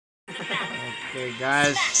Oke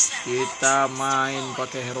guys, kita main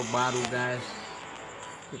pakai hero baru guys.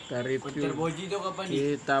 Kita review.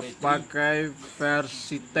 Kita pakai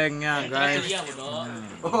versi tanknya guys.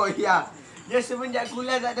 Oh iya. Dia semenjak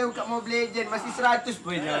kuliah tak ada buka Mobile Legend, masih 100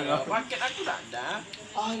 poinnya. Paket aku tak ada.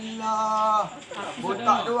 Allah.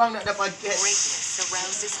 Botak doang nak ada paket. Masih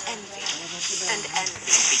 100 poinnya ni.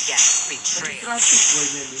 Kenapa?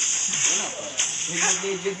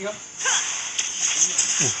 Mobile Legend ke?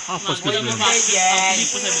 Apa skill ini?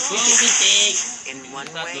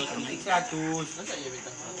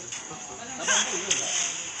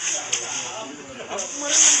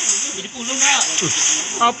 Jadi puluh enggak?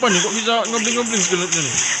 Apa nih kok bisa ngebling-ngebling skillnya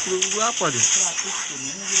nih? Skill apa nih?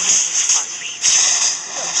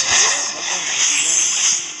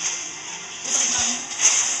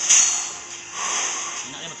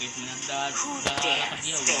 Enaknya pakai sini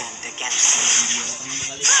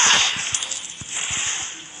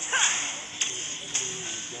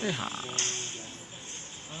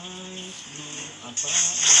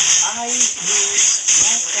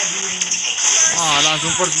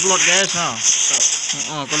langsung first blood guys.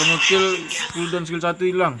 Kalau mau kill cooldown skill 1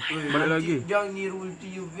 hilang. Balik lagi. Jangan niru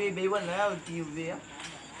ulti UV, B1 lah ulti UV ya.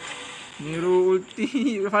 Niru ulti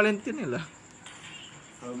valentina lah.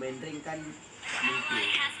 Kalau main ring kan mungkin.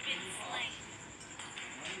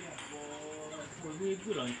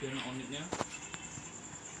 itu lah kena onitnya.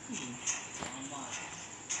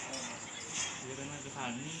 Karena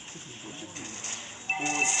kesani.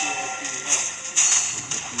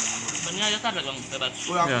 Sebenarnya aja tak ada bang, hebat.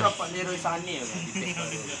 Oh, aku dapat Leroy Sané kan.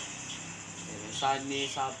 Sané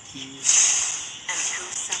sapi.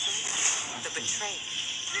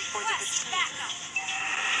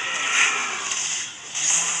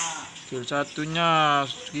 Skill satunya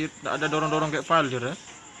tak ada dorong-dorong kayak Valir ya.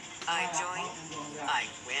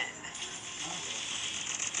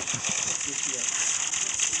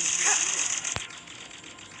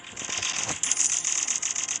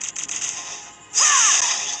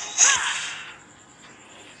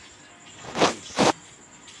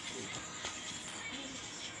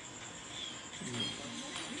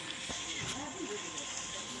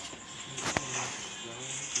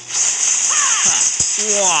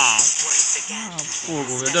 Wah, apa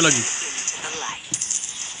ada lagi?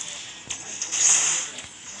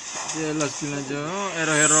 Jelas skill aja.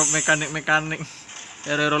 Hero-hero mekanik,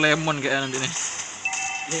 hero lemon kayak nanti nih.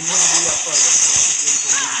 Lemon dia apa ya?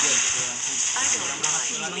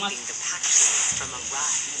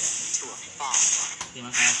 Terima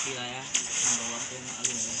kasih lah ya.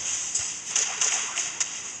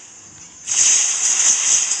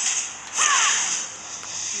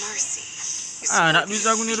 Nak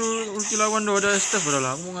bisa aku niru ulti lawan do ada staff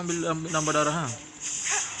padahal aku mau ngambil nambah darah.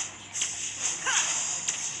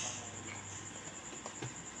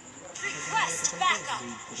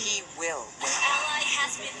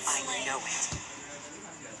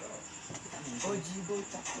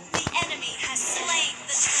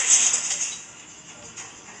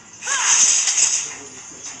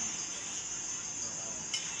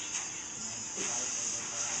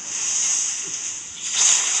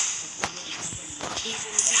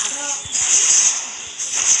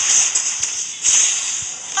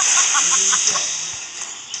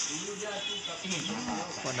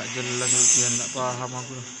 Pada jelas ultian tak paham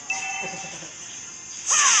aku.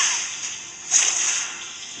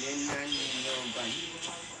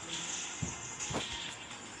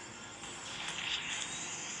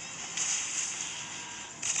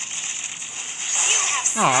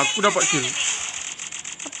 Aku dapat kill.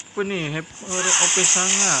 Apa nih? OP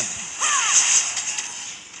sangat.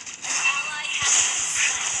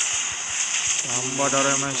 Tambah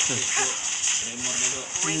darah master.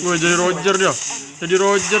 Gue jadi Roger dia. Jadi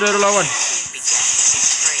Roger dari lawan.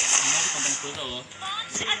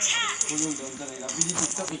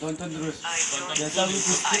 Tonton terus. Biasa lu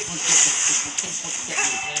skip.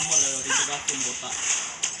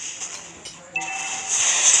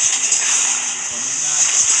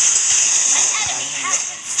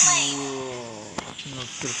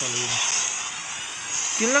 Skill kali ini.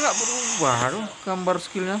 Skillnya nggak berubah tuh gambar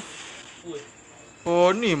skillnya.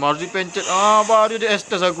 Oh nih harus dipencet. Baru di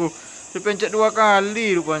estes aku. Dipencet 2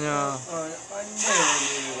 kali rupanya.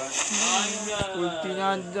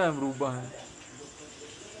 Ultinya aja yang berubah.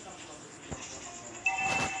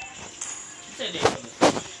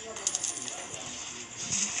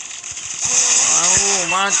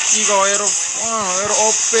 Mati kau hero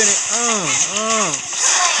OP nih.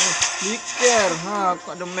 Liker, aku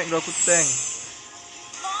ada make aku tank.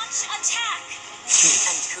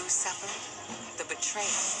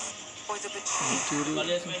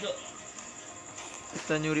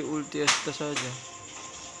 Kita nyuri ulti Esta saja.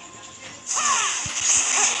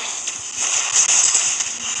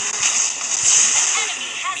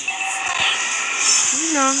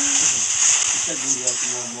 Hilang. Bisa guru aku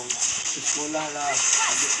ngomong ke sekolah lah.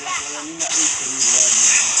 Adik kelas malam ni nak ada seru kan.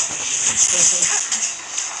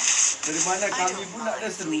 Dari mana kami pun nak ada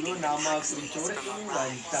seru tu. Nama aku dicoret ni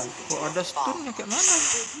lantang. Kok ada stun kayak mana?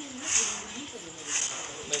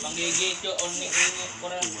 Memang GG cok onik ini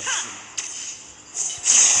orang.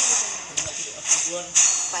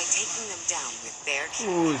 By taking them down with their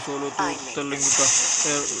Solo tu teling kita.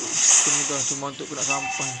 Kita cuma untuk kena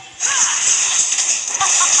sampai.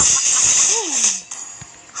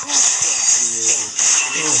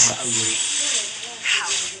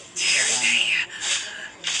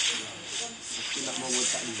 Nak mau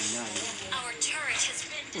tak lina.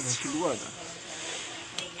 Dah keluar dah.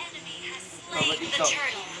 Apa TikTok?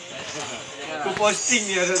 Aku posting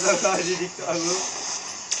ni ada salah di TikTok aku.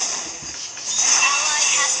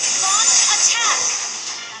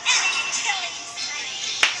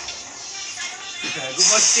 Aku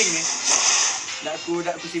posting ni. Nak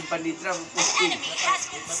aku simpan di drum posting.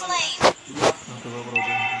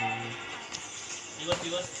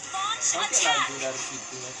 Viewers. Pakai lagu dari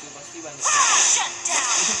situ. Aku pasti banyak.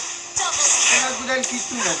 Lagu dari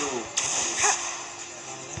situ lah tu.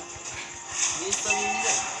 Ni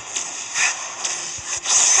stamina.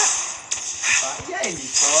 Ya ini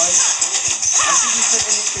son. Aku bisa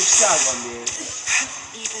ini pecah ambil.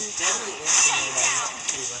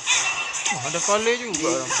 Ada Vale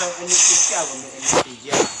juga. Bisa ini pecah ambil ini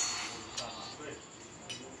pecah.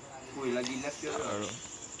 Woi lagi left dia.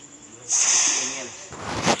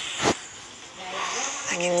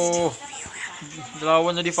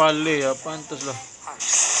 Lawan jadi Vale ya, pantas lah.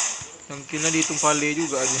 Yang kena dihitung Vale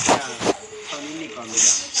juga dia. Son ini kau bilang.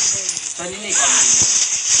 Son ini kau bilang.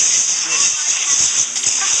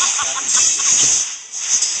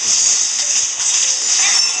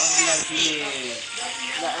 Ambil sini.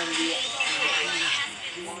 Nak ambil.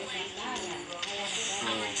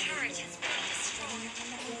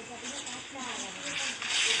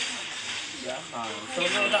 Ya,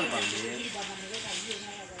 soalnya orang panggil.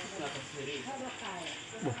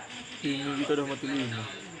 Ini kita dah mati 5.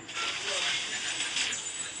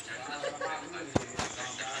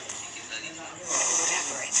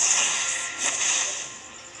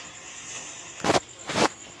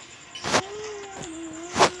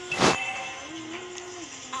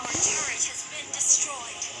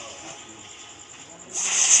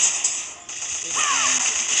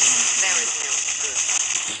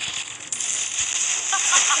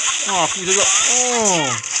 Aku juga.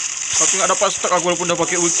 Tapi nggak dapat stuck aku walaupun dah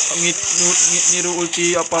pakai meniru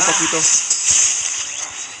ulti apa-apa gitu.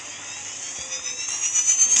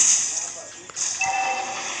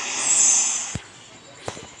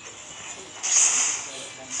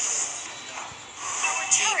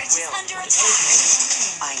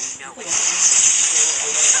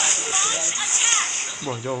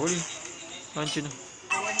 Wah, jauh ni. Lancin.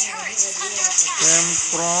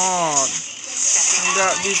 Semprot.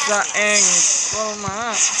 Enggak bisa engkol,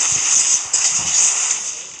 Mak.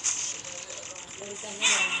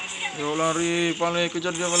 Yo lari, Vale,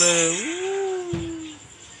 kejar dia Vale.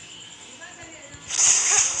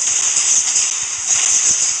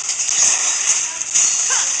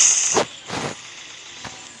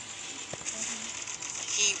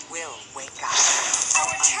 He will wake up.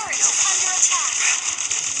 Our turret is under attack.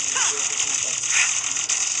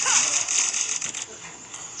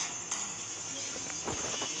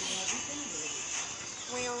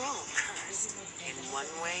 We are all cursed in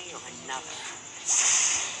one way or another.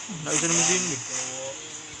 Nggak bisa nemuin nih.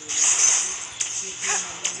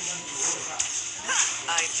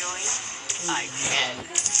 I join. I can.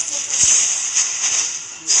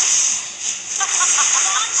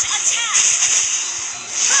 Launch attack.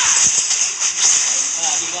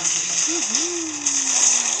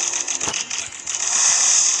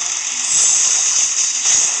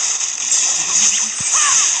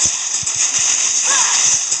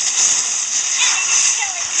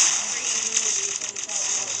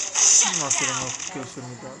 Akhirnya kill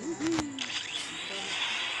semua.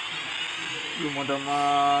 Belum ada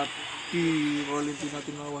mati Valentina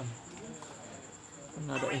lawan.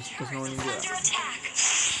 Karena ada estes lawan dia. Under attack.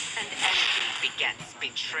 And envy begets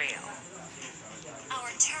betrayal.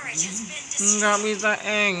 Our turret has been destroyed. Nggak bisa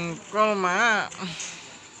engkol, Mak.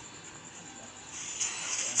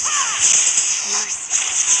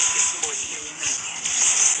 Mercy is for the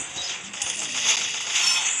obedient.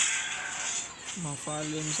 Mau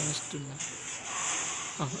Vale misalnya stun.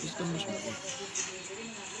 Stun semua.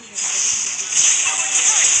 Our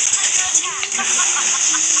turret is under attack.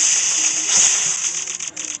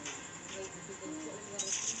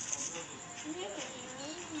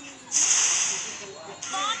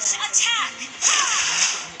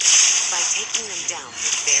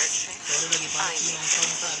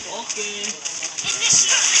 Sama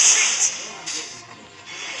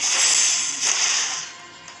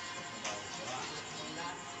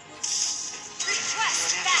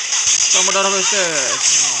darah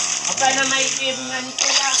Estes. Apa nama ibu dengan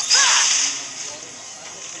Nikola?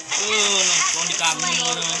 Kau di kami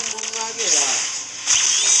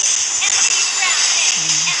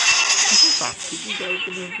Sakit juga itu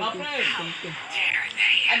nih.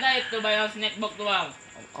 Ada itu bayar snack box tuh bang.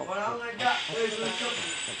 Orang ngajak, susuk.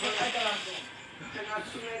 Aja langsung. Cek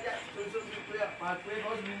aku ngajak, susuk gitu ya. Pakai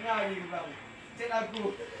bos bunga gitu bang. Cek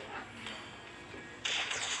aku.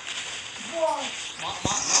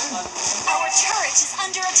 Our turret is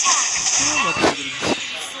under attack.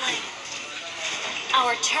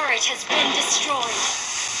 Our turret has been destroyed.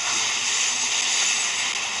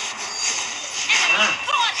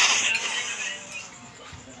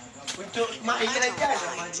 Untuk mak ikan aja.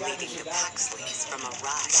 Leading the Paxleys from a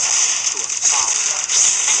rise to a fall.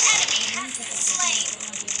 An enemy has been slain.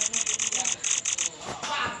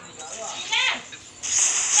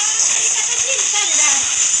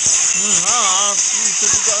 Bisa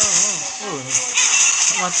juga.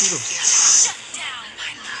 Mati tuh. Shut down.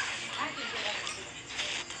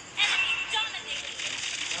 Enemy dominated.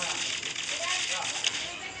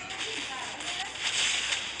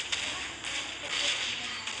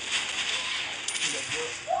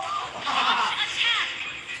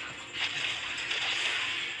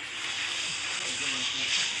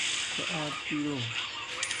 Mati tuh.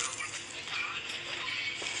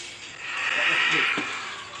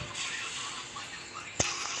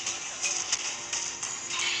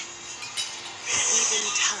 Even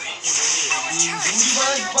time. Our turret is under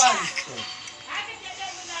attack.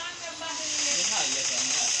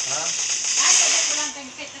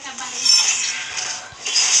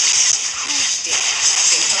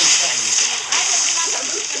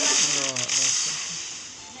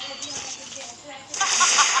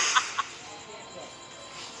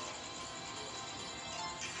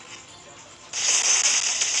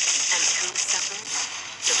 And who suffers?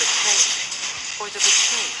 The betrayer or the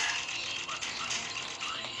betrayer?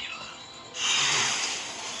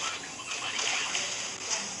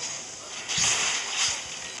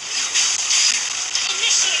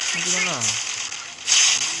 Gimana?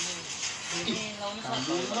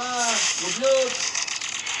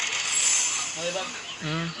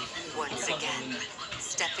 Once again,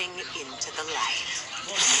 stepping into the light.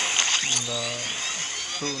 Udah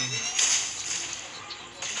soon.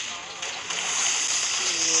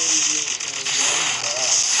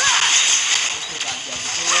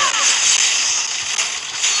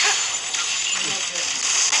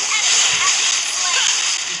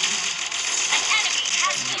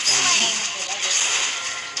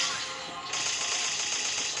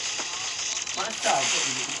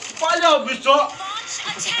 Kepala besok. Launch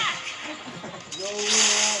attack.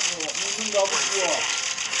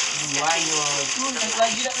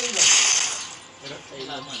 Lagi tak boleh.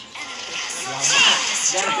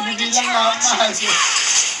 Jangan dibilang lama aja.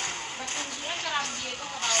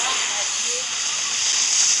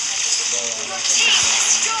 Your team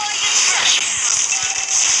destroyed a turret.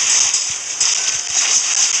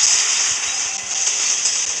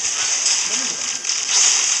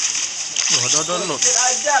 Ada download.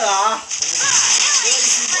 Aja lah.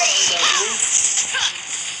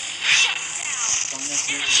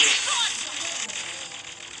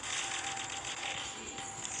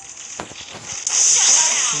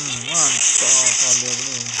 Mantap kali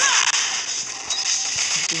ini.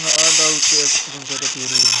 Tapi nggak ada UTS yang saya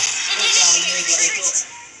tiru.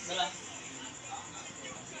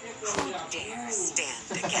 Dare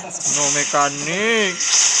stand against No mekanik.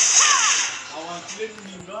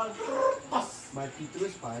 Mati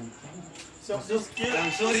terus pan.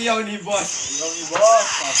 Langsung Riau nih bos. Riau nih bos.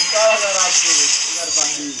 Pasti kalah dengan aku. Dengar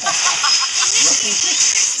pandi.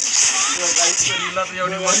 Dua kali serilat Riau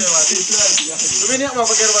nih bos ya mati. Tapi ini apa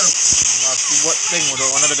pakai apa? Aku buat tank udah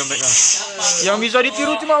mana ada mereka. Yang bisa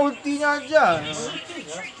ditiru cuma ultinya aja.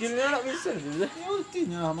 Skillnya nggak bisa.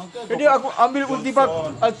 Ultinya maka. Jadi aku ambil ulti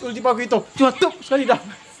paku itu. Cuma tup sekali dah.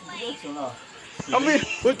 Ambil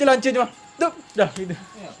ulti lancir cuma tup dah gitu.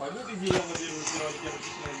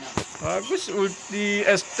 Bagus ulti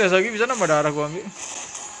Estes lagi bisa nambah darah gua ambil.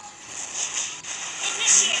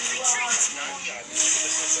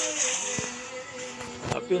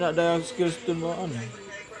 Tapi nak ada yang skill stun bawaan.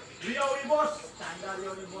 Riau nih bos. Standar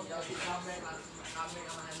Riau nih bos. Kambing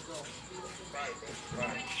sama Hanzo.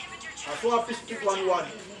 Aku habis pick 1-1.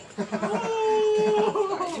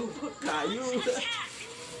 Kayu.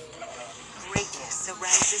 greatness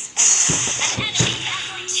arises anytime. An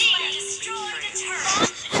enemy has destroyed a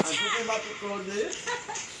turret. Aku ni mati kode.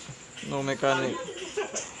 No mechanic.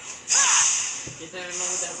 Kita memang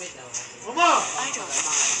udah beda. Mama. I don't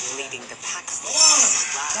mind leading the pack around.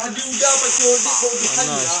 Tadi udah pakai audit kau bukan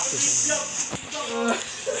ya.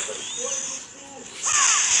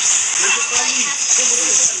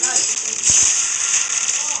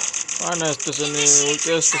 Panas tu sana. Panas tu sana.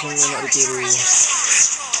 Ulti tu sana nak ditiru.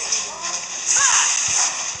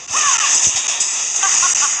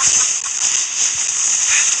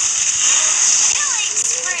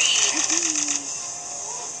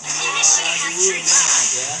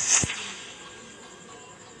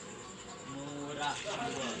 Murah.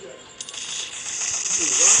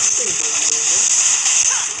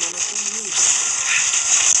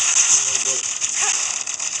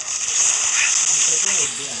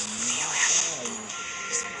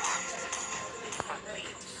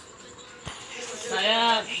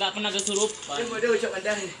 Saya nggak pernah kesurupan. Dia ada ucap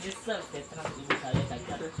pandang ni. Nyesel saya terang ibu saya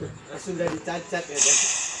cacat. Langsung dah dicacat ya dah.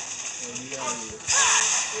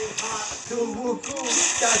 Tubuhku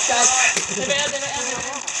cacat. TBL.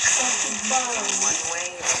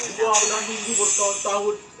 Gua udah nunggu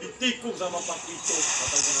bertahun-tahun ditikung sama Pak Tito.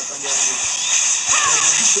 Kata Jonathan dia ambil.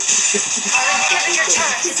 Your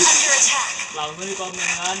turret is under attack. Langsung di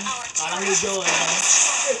komengan karang hijau ya.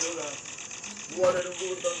 Gua udah nunggu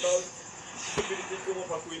bertahun-tahun ditikung sama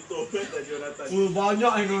Pak Tito. Kata Jonathan.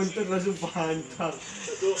 Banyak yang nonton langsung pantang.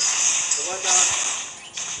 Satu. Kepada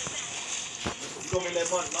komen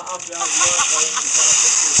lemon, maaf ya gua kalau bicara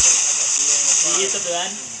fokus agak kurang apa. Gitu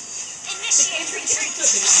kan. Initiate retreat.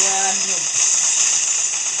 Dia minum.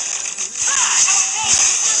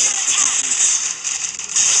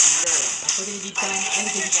 Aku jadi kita, ini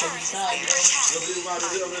jadi kita. Lu beli rumah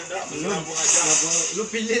dulu orang enggak? Belum aja. Lu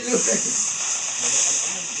pilih lu.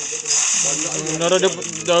 Nara dia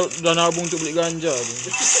dah nabung untuk beli ganja tu.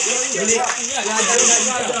 Beli ganja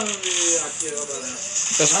akhir apa.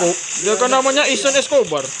 Escobar. Dia kan namanya Isan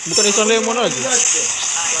Escobar, bukan Isan Lemon lagi.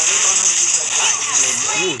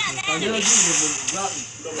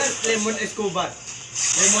 Lemon Escobar.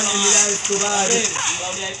 Lemon Emilia Escobar.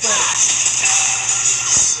 Claudia Hyper.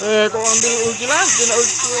 Kau ambil ulti lagi nak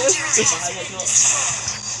ulti. Bahaya cok.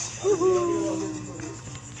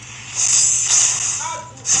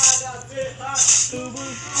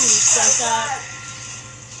 Tubuhku cacat.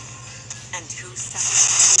 And who steps?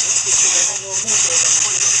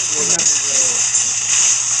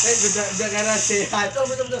 Udah kena sehat.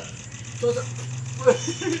 Betul.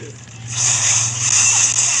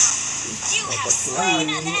 You have slain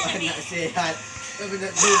an enemy. Anak sehat.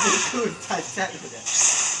 Benar tubuhku cacat.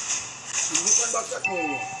 Ini bukan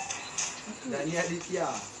bakatmu. Dani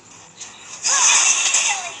Aditya.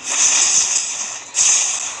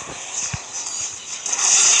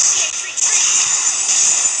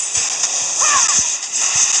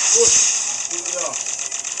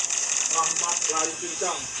 Rahmat lari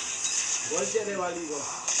kencang. Wajib dia wali kau.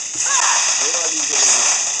 Dia wali je.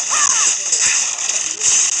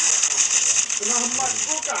 Rahmat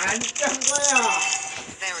kau kencang kau ya.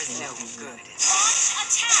 There is no good.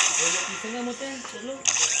 Tengah motel dulu.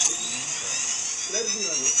 Lagi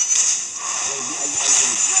lagi. Your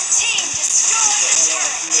team destroyed.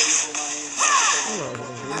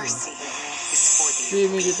 Mercy is for the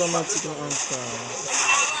Sini kita mati dengan angka.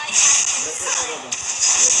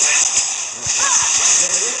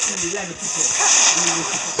 Initiate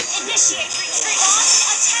retreat.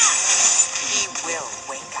 Attack. He will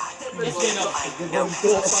wake up. I know.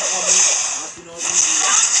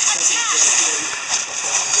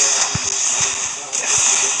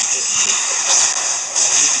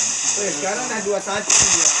 Sekarang dah 2-1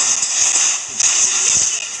 ya.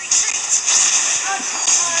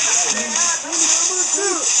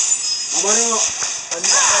 Abang tengok.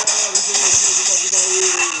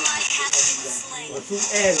 Langsung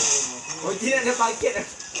L. Oh tidak ada paket.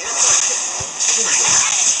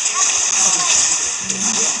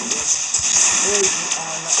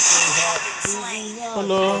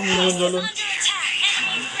 Halo, minion jalan.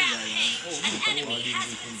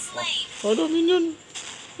 Ada minion.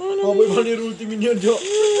 Kau boleh ulti minion jo.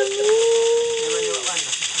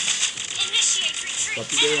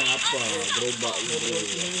 Tapi dia yang apa? Gerobak itu.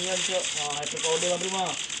 Minion cok. Itu kau dia beri mah.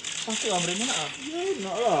 Pasti beri mana ah? Ya,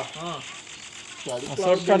 naklah.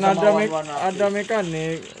 Asalkan ada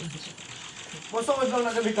mekanik. Masa kau nak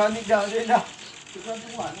ada mekanik dah, dia dah. Tukang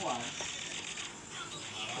tuan.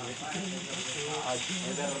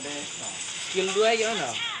 Skill 2 gimana?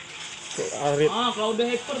 Arit Claudia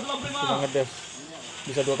Hyper tu beri kita mah. ngedes.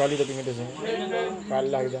 Bisa 2 kali tapi ngedes ya.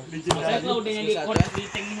 Kalah kita. Saya Claudia yang di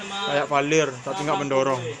tank sama. Kayak Valir tapi nggak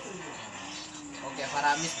mendorong. Oke,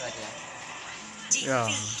 Faramis berarti ya. Ya.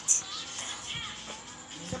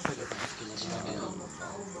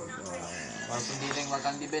 Pendiring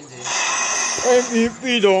bakal di ban sih.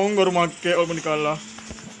 MVP dong baru make walaupun kalah.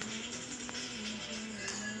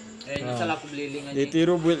 Nyesel aku beli link aja.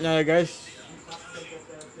 Ditiru build-nya ya guys.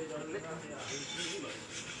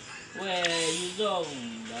 Weh, Yuzong.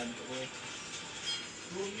 Dan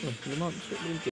Belum habis, belum